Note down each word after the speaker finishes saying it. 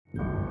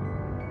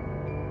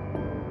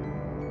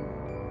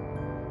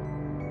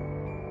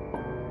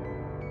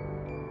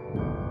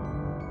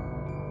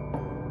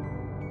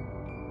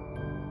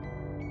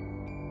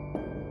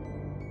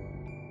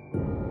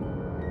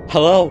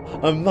Hello,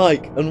 I'm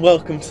Mike, and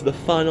welcome to the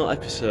final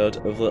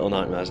episode of Little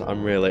Nightmares.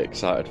 I'm really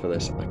excited for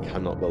this. I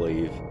cannot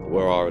believe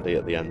we're already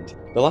at the end.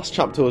 The last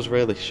chapter was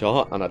really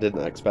short, and I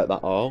didn't expect that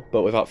at all,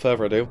 but without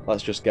further ado,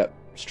 let's just get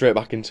straight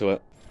back into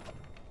it.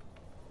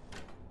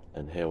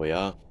 And here we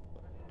are,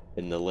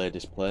 in the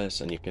lady's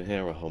place, and you can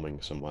hear her humming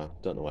somewhere.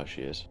 Don't know where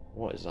she is.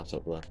 What is that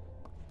up there?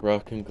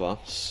 Broken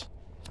glass.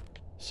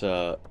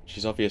 So,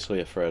 she's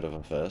obviously afraid of her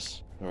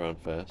own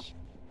face.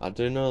 I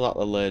do know that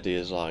the lady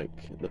is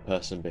like the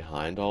person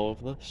behind all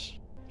of this.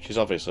 She's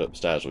obviously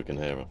upstairs, we can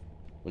hear her.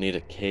 We need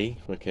a key,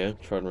 okay,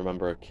 try and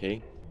remember a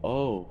key.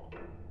 Oh.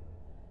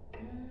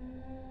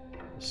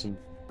 There's some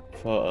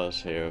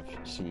photos here of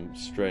some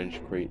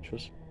strange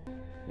creatures.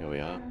 Here we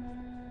are.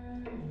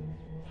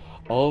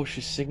 Oh,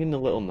 she's singing the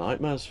Little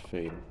Nightmares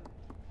theme.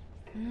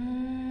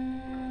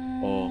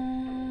 Oh.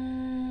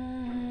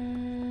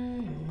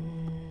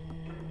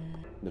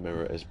 The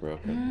mirror is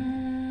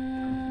broken.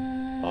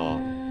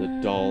 Oh, the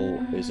doll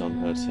is on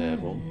her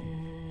table.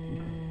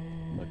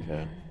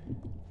 Okay.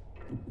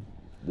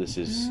 This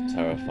is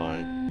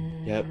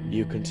terrifying. Yep,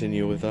 you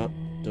continue with that.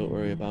 Don't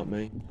worry about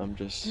me. I'm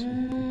just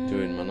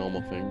doing my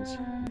normal things.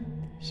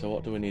 So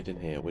what do we need in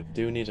here? We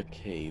do need a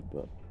key,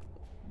 but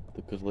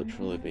there could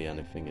literally be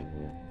anything in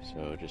here.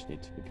 So I just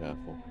need to be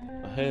careful.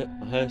 I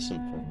hear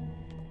something.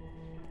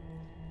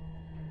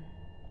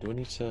 Do we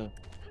need to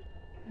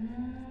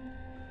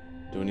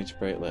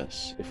break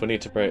this? If we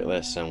need to break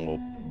this, then we'll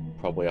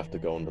probably have to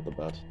go under the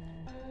bed.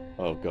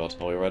 Oh god,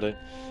 are we ready?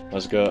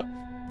 Let's go.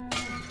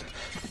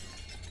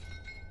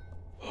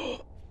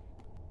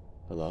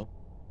 Hello?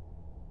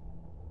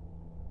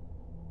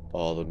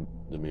 Oh,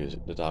 the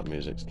music, the dark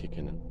music's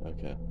kicking in.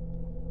 Okay.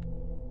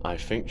 I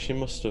think she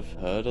must have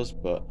heard us,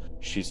 but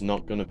she's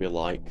not gonna be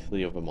like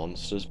the other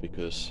monsters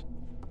because,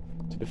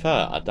 to be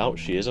fair, I doubt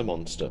she is a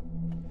monster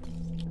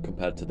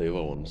compared to the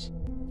other ones.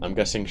 I'm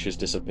guessing she's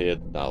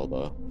disappeared now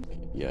though.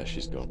 Yeah,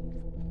 she's gone.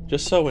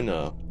 Just so we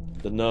know,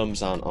 the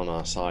gnomes aren't on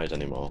our side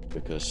anymore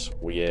because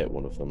we ate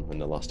one of them in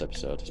the last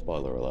episode,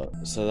 spoiler alert.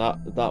 So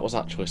that was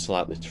actually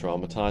slightly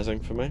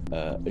traumatizing for me.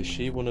 Is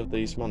she one of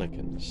these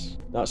mannequins?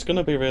 That's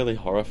gonna be really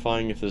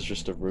horrifying if there's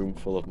just a room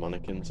full of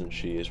mannequins and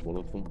she is one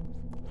of them.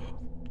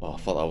 Oh, I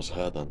thought that was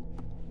her then.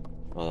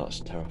 Oh,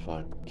 that's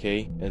terrifying.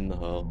 Key in the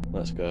hole,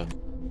 let's go.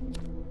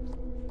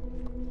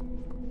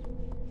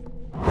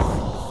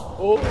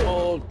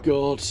 Oh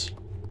god.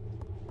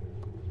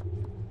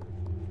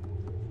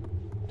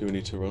 Do we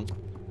need to run?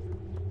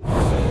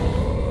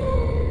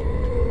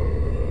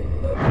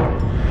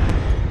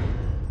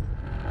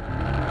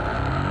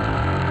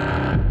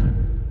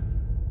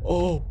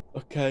 Oh,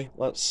 okay,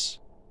 let's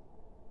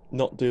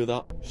not do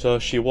that. So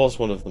she was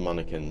one of the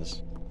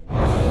mannequins.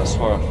 That's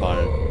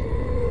horrifying.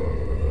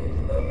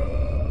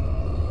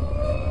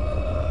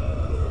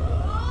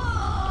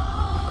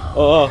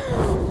 Oh!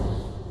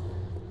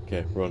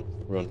 Okay, run.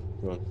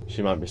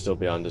 She might be still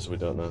behind us, we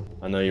don't know.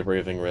 I know you're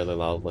breathing really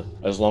loudly.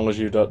 As long as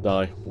you don't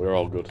die, we're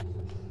all good.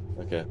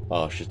 Okay.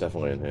 Oh, she's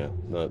definitely in here.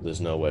 No,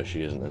 there's no way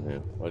she isn't in here.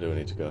 Where do we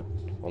need to go?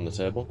 On the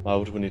table? Why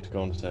would we need to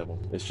go on the table?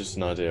 It's just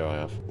an idea I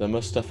have. There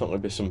must definitely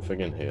be something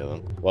in here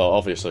then. Well,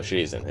 obviously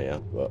she's in here,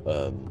 but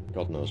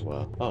God knows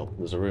where. Oh,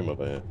 there's a room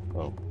over here.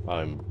 Oh,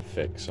 I'm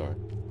thick, sorry.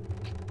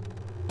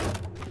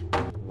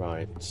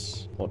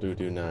 Right. What do we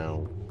do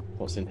now?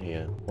 What's in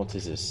here? What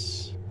is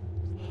this?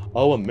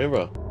 Oh, a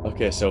mirror.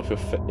 Okay, so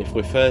if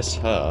we face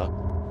her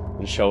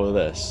and show her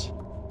this,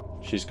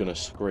 she's gonna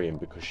scream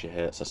because she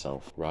hates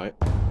herself, right?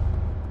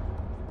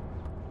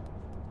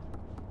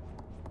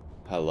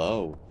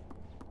 Hello.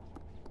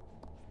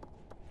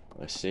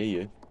 I see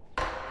you.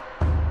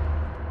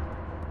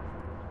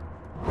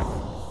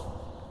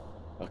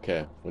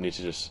 Okay, we need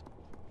to just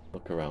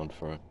look around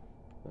for her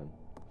then.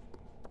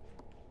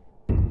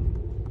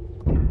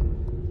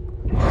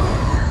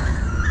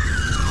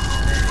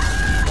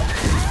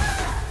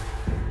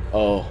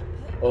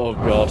 Oh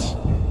god.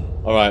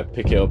 Alright,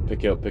 pick it up.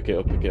 Okay.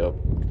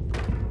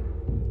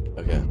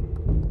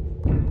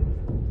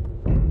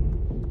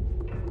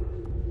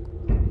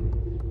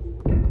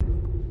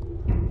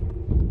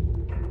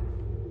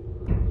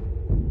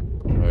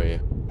 Where are you?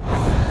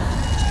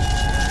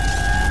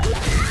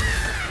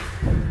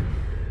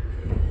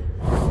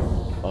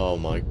 Oh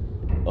my...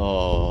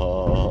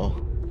 Oh.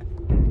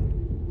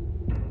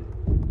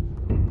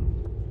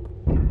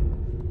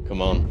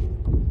 Come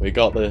on. We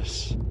got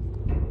this.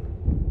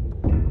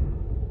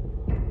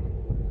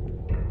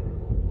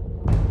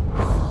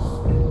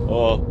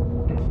 Oh.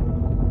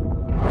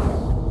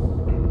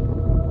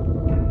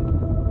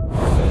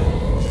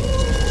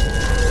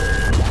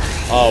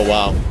 Oh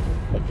wow.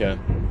 Okay.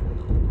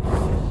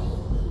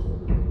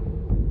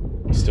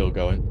 Still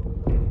going.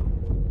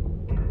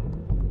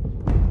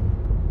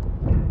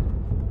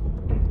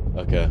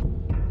 Okay.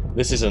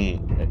 This is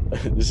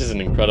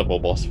an incredible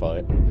boss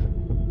fight.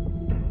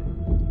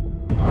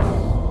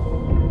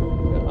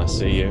 I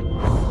see you.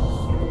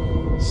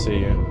 See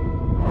you.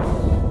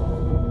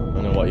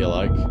 I know what you're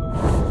like.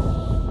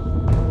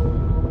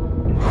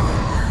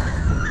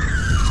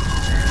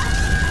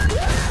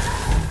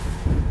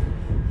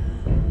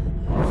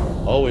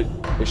 Oh,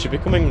 is she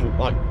becoming,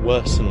 like,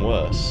 worse and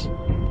worse?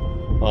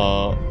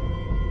 Oh,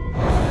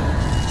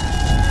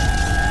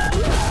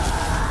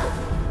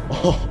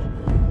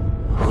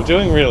 we're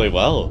doing really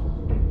well.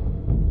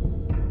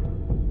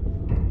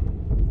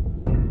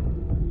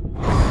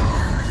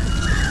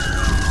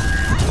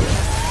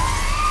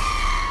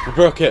 We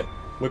broke it.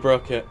 We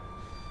broke it.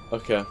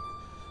 Okay.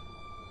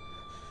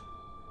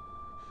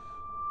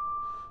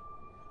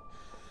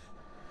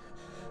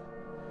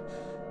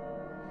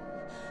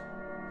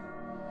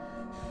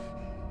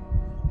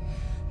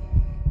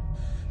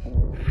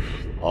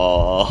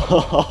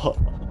 Oh.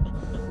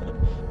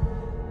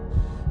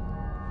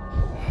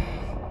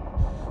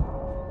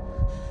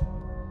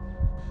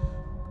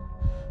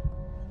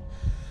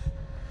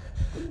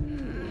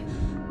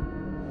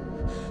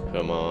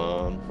 Come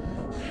on.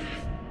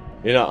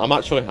 You know, I'm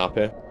actually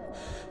happy.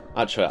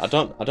 Actually, I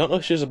don't know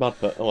if she's a bad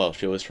person. Well,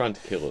 she was trying to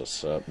kill us,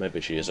 so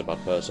maybe she is a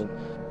bad person.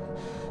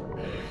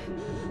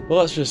 Well,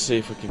 let's just see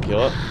if we can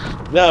kill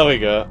her. There we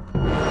go.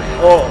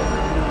 Oh.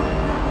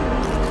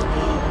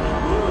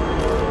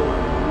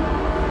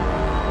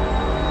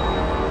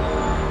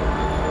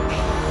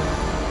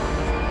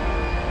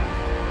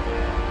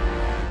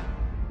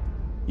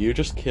 You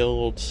just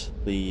killed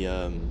the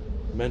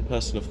main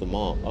person of the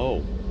mall.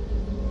 Oh.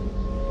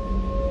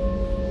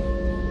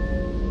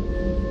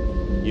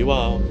 You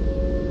are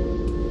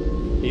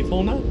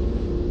evil now?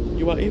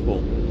 You are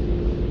evil.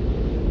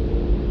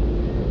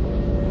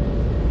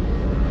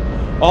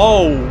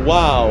 Oh,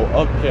 wow.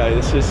 Okay,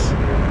 this is... Is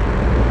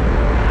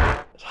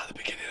that the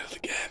beginning of the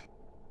game?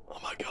 Oh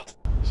my god.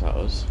 Is that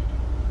us?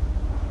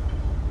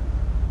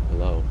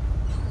 Hello?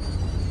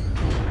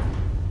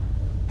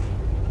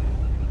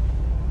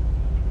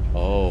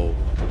 Oh.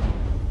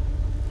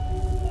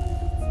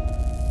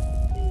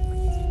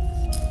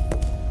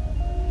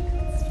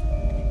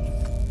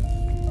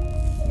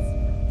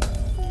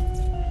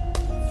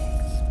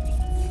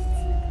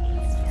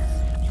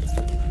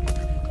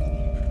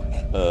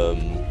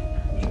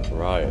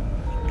 Right.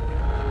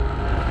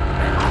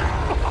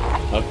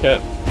 Okay,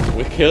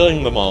 we're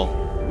killing them all.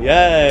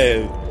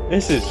 Yay!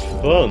 This is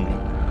fun.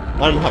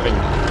 I'm having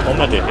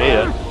comedy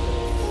here.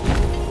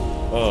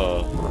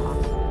 Oh.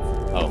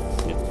 Oh,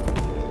 yeah.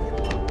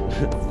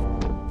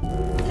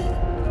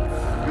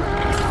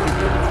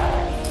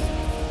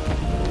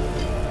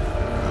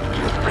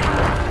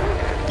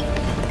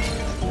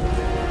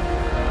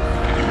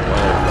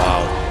 Oh,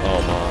 wow.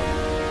 Oh, man.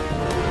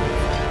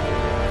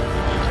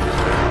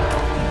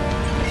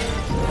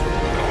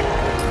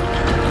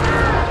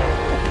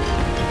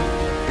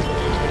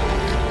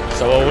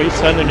 So are we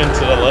turning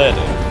into the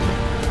lady?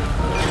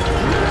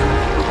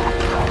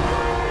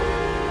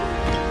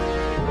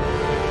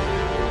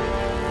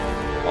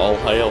 All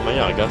hail me,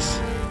 I guess.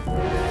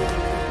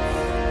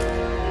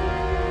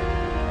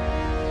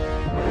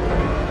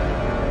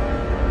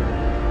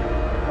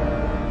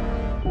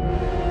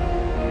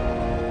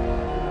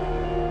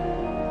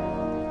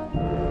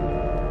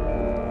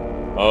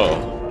 Oh.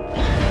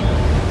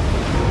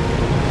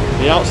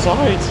 The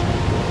outside!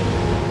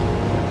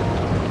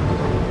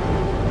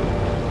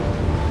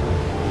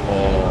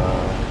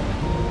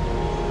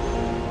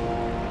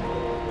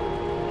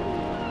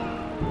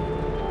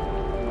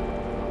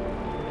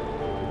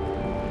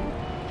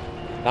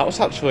 That was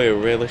actually a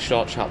really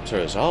short chapter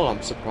as well,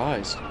 I'm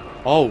surprised.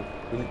 Oh,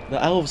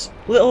 the elves!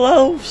 Little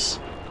elves!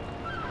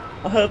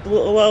 I heard the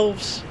little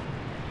elves!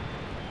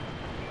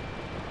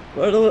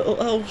 Where are the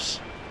little elves?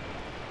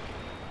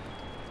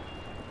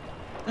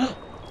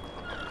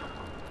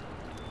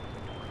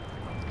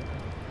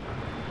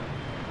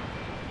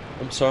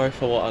 I'm sorry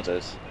for what I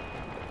did.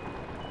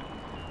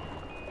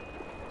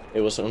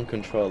 It was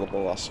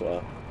uncontrollable, I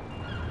swear.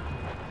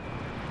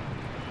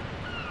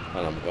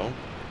 And I'm gone.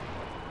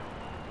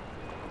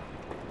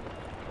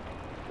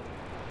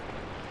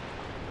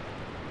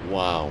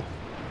 Wow.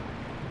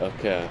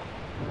 Okay.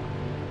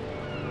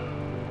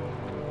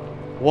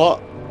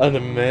 What an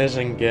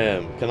amazing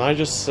game. Can I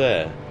just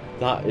say,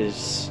 that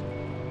is...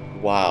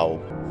 Wow.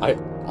 I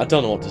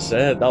don't know what to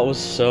say. That was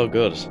so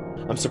good.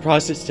 I'm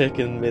surprised it's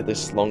taken me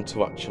this long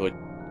to actually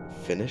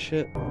finish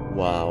it.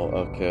 Wow,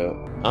 okay.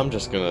 I'm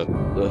just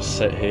gonna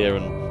sit here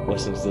and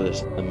listen to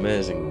this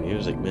amazing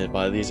music made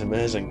by these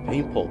amazing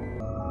people.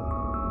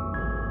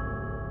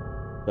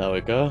 There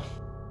we go.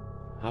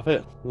 Have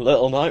it.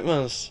 Little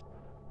Nightmares.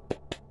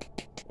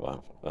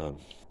 Wow,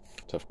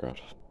 tough crowd.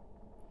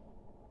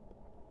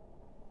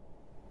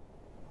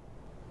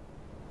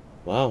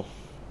 Wow.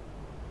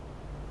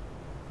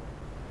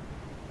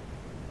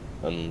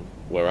 And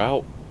we're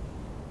out.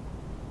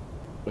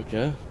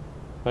 Okay.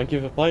 Thank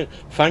you for playing.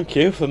 Thank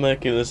you for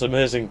making this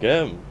amazing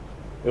game.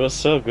 It was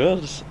so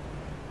good.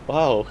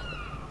 Wow.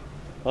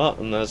 Oh,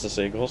 and there's the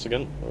seagulls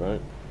again.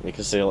 Alright. You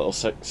can see a little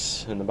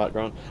Six in the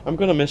background. I'm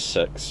gonna miss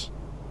Six.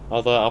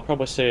 Although I'll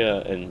probably see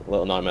her in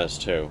Little Nightmares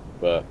too.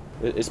 But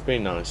it's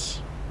been nice.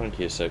 Thank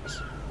you,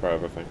 Six, for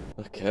everything.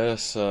 Okay,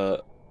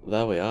 so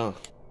there we are.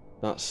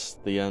 That's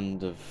the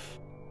end of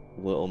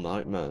Little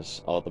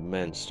Nightmares, or the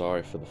main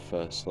story for the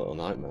first Little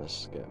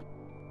Nightmares game.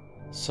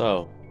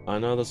 So, I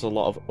know there's a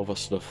lot of other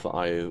stuff that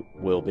I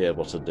will be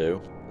able to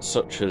do,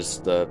 such as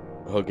the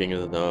hugging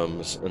of the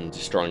gnomes and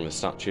destroying the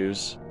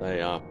statues.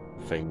 They are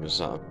things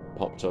that have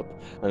popped up.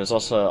 And there's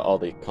also all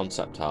the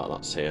concept art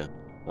that's here.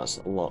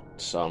 That's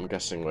locked, so I'm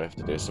guessing we have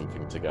to do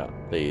something to get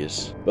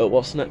these. But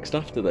what's next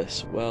after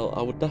this? Well,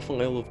 I would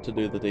definitely love to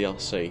do the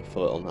DLC for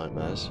Little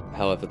Nightmares.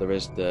 However, there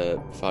is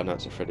the Five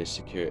Nights at Freddy's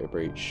Security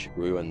Breach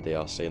Ruin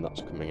DLC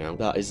that's coming out.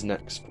 That is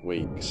next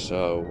week,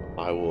 so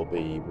I will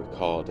be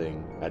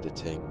recording,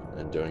 editing,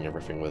 and doing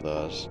everything with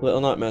those.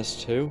 Little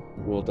Nightmares 2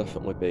 will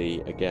definitely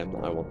be a game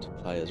that I want to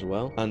play as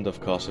well. And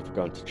of course, if we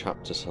go into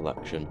chapter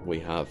selection, we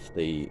have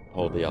the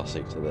whole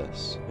DLC to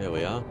this. Here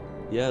we are.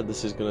 Yeah,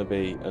 this is going to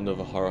be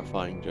another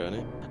horrifying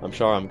journey. I'm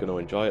sure I'm going to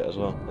enjoy it as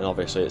well. And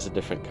obviously it's a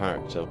different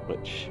character,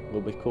 which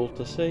will be cool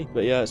to see.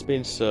 But yeah, it's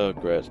been so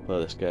great to play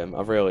this game.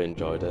 I've really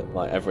enjoyed it.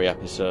 Like every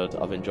episode,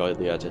 I've enjoyed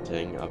the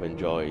editing. I've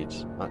enjoyed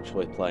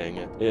actually playing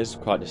it. It is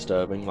quite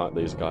disturbing, like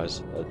these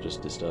guys are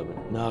just disturbing.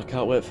 No, I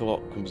can't wait for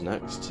what comes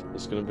next.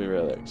 It's going to be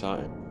really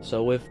exciting.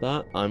 So with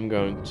that, I'm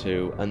going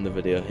to end the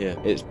video here.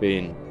 It's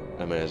been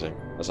amazing,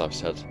 as I've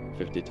said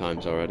 50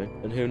 times already,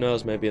 and who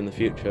knows, maybe in the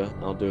future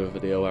I'll do a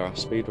video where I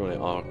speedrun it,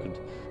 or I could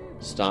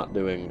start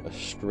doing a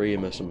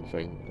stream or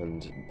something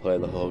and play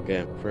the whole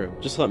game through.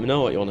 Just let me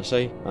know what you want to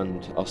see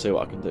and I'll see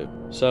what I can do.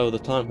 So the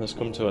time has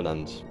come to an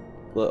end.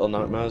 Little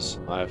Nightmares,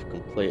 I have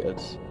completed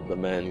the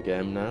main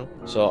game now,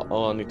 so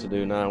all I need to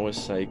do now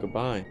is say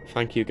goodbye.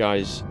 Thank you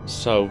guys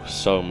so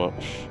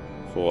much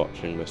for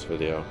watching this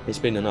video. It's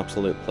been an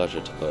absolute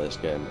pleasure to play this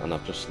game, and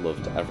I've just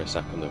loved every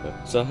second of it.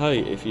 So hey,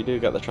 if you do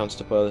get the chance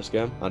to play this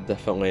game, I'd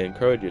definitely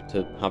encourage you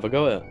to have a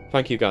go at it.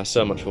 Thank you guys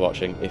so much for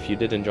watching. If you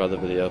did enjoy the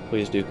video,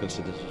 please do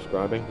consider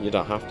subscribing. You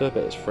don't have to,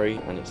 but it's free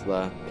and it's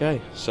there. Okay,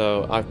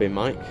 so I've been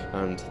Mike,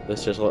 and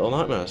this is Little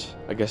Nightmares.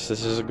 I guess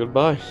this is a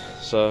goodbye.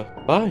 So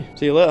bye,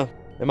 see you later.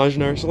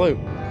 Imaginary salute.